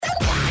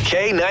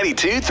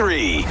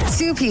K92-3.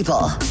 Two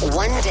people,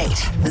 one date,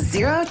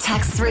 zero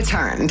texts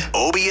returned.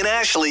 Obie and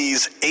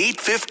Ashley's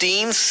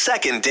 8:15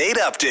 second date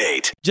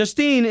update.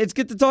 Justine, it's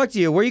good to talk to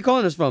you. Where are you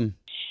calling us from?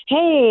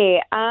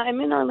 Hey, I'm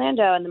in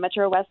Orlando in the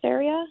Metro West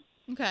area.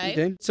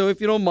 Okay. So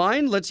if you don't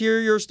mind, let's hear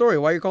your story.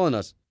 Why are you calling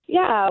us?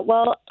 Yeah,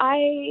 well,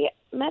 I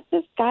met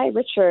this guy,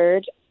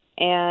 Richard,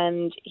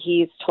 and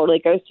he's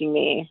totally ghosting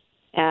me.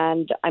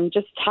 And I'm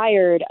just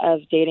tired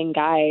of dating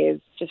guys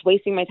just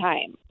wasting my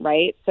time,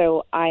 right?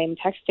 So I'm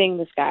texting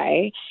this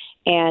guy,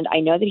 and I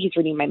know that he's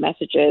reading my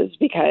messages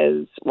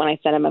because when I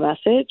send him a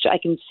message, I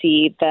can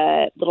see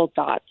the little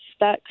dots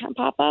that kind of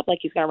pop up, like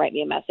he's going to write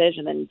me a message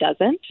and then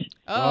doesn't.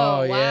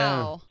 Oh, yeah.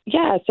 wow.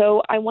 Yeah,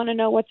 so I want to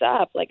know what's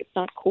up. Like, it's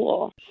not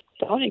cool.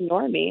 Don't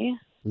ignore me.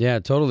 Yeah,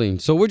 totally.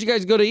 So where'd you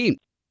guys go to eat?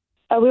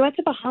 We went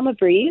to Bahama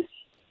Breeze.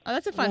 Oh,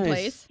 that's a fun Nice.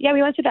 place. Yeah,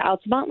 we went to the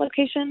Altamont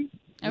location.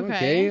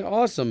 Okay.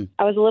 Awesome.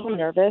 I was a little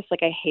nervous.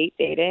 Like, I hate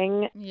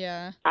dating.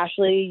 Yeah.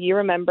 Ashley, you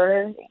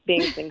remember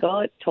being single?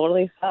 It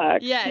totally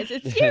sucks. Yeah,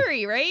 it's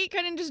scary, right?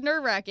 Kind of just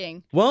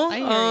nerve-wracking. Well, I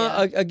hear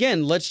ya.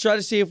 again, let's try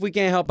to see if we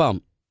can help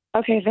out.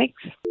 Okay, thanks.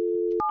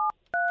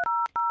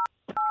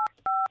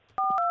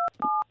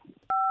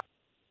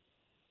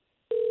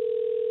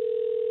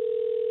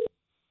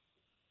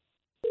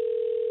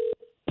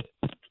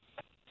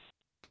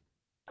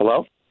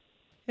 Hello?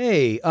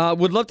 Hey,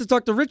 would love to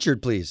talk to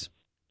Richard, please.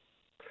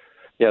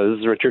 Yeah, this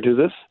is Richard. Who's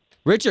this?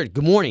 Richard,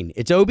 good morning.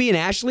 It's Obie and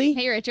Ashley.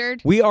 Hey,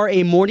 Richard. We are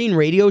a morning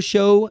radio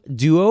show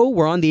duo.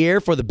 We're on the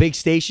air for the big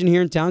station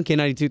here in town,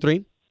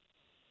 K92.3.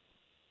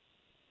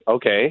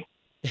 Okay.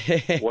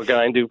 What can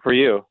I do for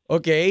you?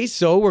 Okay,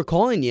 so we're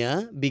calling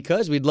you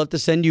because we'd love to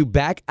send you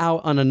back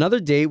out on another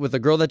date with a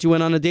girl that you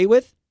went on a date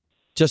with,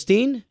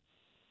 Justine.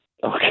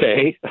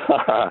 Okay.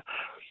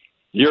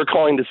 You're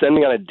calling to send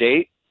me on a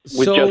date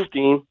with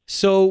Justine?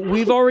 So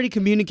we've already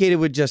communicated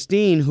with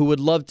Justine, who would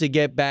love to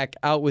get back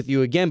out with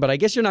you again, but I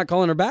guess you're not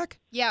calling her back?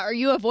 Yeah, are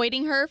you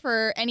avoiding her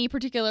for any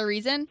particular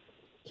reason?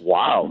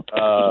 Wow.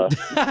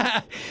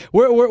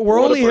 We're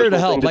only here to personal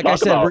help. thing to Like I talk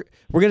said, about.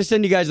 we're going to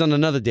send you guys on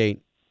another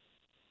date.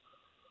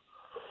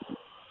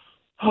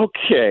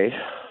 Okay.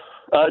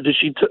 What did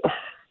she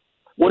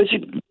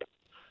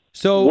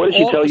So What did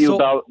she tell you so-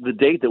 about the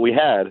date that we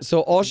had? So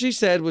all she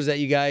said was that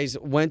you guys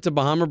went to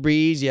Bahama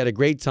Breeze, you had a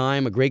great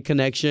time, a great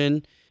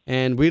connection,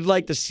 and we'd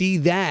like to see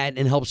that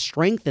and help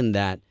strengthen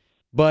that.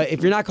 But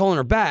if you're not calling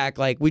her back,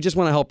 like, we just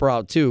want to help her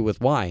out too with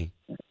why.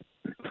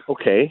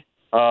 Okay.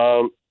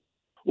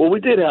 Well,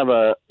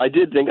 I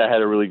did think I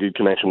had a really good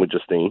connection with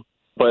Justine,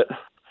 but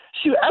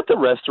at the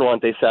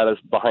restaurant, they sat us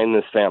behind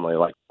this family.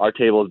 Like, our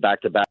table is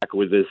back to back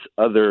with this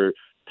other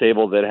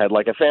table that had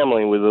like a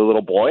family with a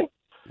little boy.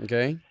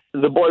 Okay.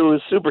 The boy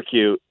was super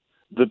cute.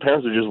 The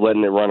parents were just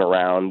letting it run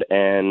around,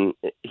 and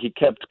he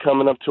kept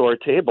coming up to our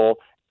table.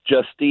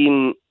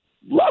 Justine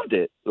loved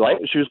it. Like,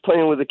 she was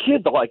playing with the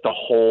kid the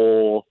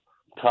whole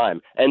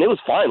time, and it was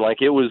fine.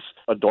 Like, it was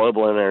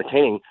adorable and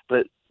entertaining,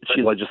 but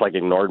she just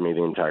ignored me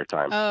the entire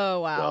time.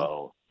 Oh, wow.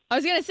 So, I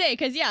was going to say,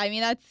 because, yeah, I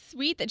mean, that's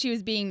sweet that she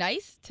was being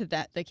nice to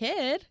the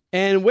kid.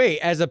 And wait,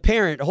 as a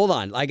parent, hold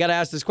on, I got to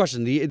ask this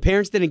question. The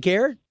parents didn't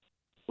care?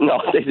 no,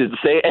 they didn't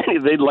say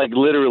anything. They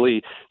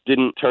literally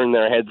didn't turn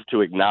their heads to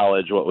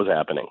acknowledge what was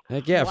happening.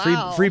 Heck yeah,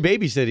 Wow. free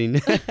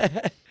babysitting.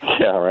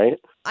 Yeah, right?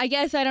 I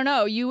guess, I don't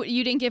know, you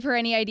didn't give her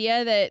any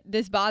idea that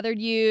this bothered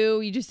you?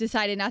 You just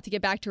decided not to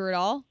get back to her at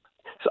all?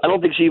 So I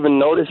don't think she even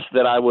noticed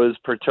that I was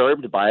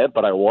perturbed by it,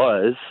 but I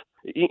was.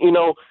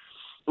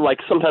 Like,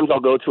 sometimes I'll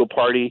go to a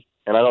party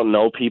and I don't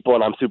know people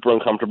and I'm super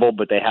uncomfortable,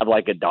 but they have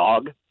like a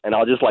dog, and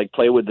I'll just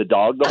play with the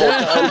dog the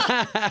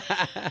whole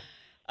time.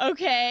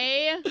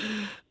 Okay.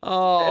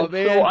 Oh, And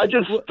man. so I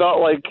just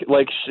felt like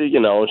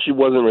she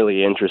wasn't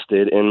really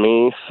interested in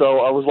me. So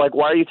I was like,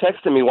 "Why are you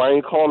texting me? Why are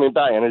you calling me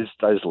back?" And I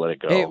just let it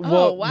go. Hey,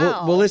 Oh,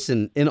 wow. well,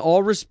 listen, in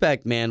all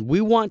respect, man,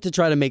 we want to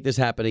try to make this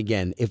happen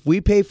again. If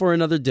we pay for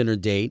another dinner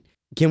date,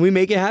 can we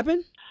make it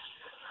happen?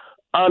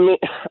 I mean,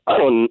 I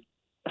don't.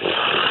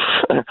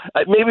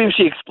 Maybe if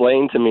she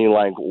explained to me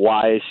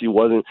why she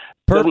wasn't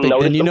Perfect. doesn't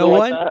notice Then you know something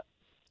what? like that.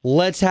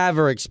 Let's have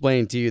her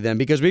explain to you then,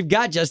 because we've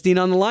got Justine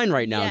on the line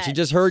right now, and she Yes.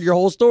 just heard your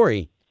whole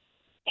story.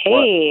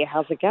 Hey,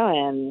 how's it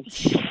going?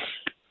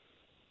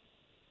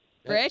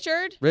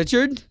 Richard?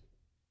 Richard?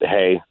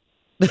 Hey,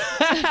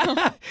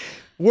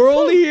 We're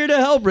only here to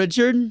help,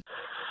 Richard.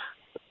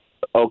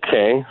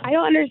 okay. I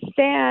don't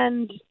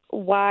understand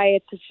why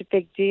it's such a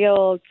big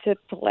deal to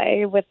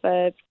play with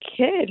a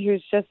kid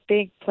who's just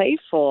being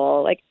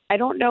playful. Like, I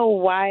don't know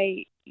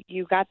why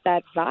you got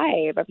that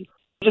vibe. I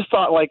just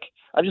thought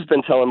I've just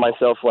been telling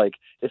myself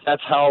if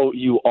that's how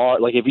you are,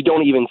 if you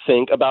don't even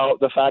think about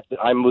the fact that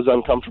I was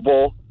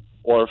uncomfortable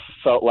or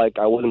felt like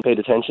I wasn't paid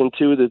attention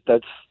to,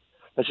 that's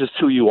just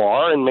who you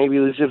are, and maybe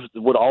this just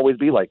would always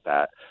be like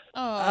that.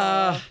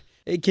 Oh.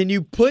 Can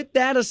you put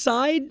that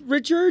aside,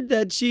 Richard,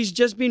 that she's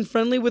just being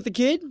friendly with the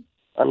kid?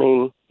 I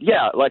mean,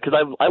 yeah, because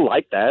I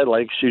like that.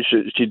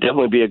 She'd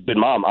definitely be a good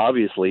mom,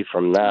 obviously,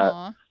 from that.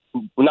 Aw.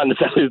 Not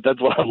necessarily that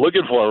that's what I'm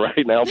looking for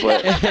right now,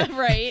 but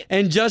Right.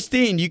 And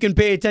Justine, you can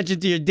pay attention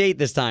to your date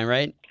this time,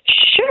 right?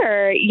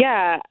 Sure.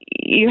 Yeah.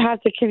 You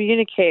have to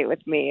communicate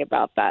with me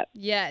about that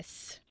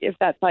Yes. if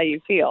that's how you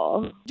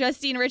feel.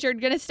 Justine,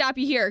 Richard, going to stop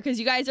you here because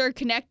you guys are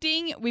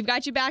connecting. We've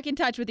got you back in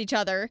touch with each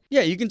other.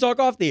 Yeah, you can talk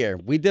off the air.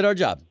 We did our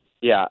job.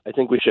 Yeah, I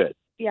think we should.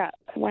 Yeah.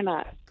 Why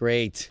not?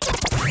 Great.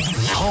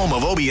 Home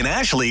of Obie and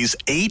Ashley's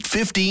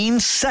 8:15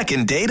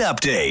 second date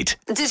update.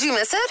 Did you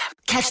miss it?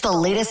 Catch the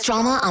latest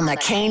drama on the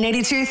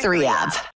K82 3 app.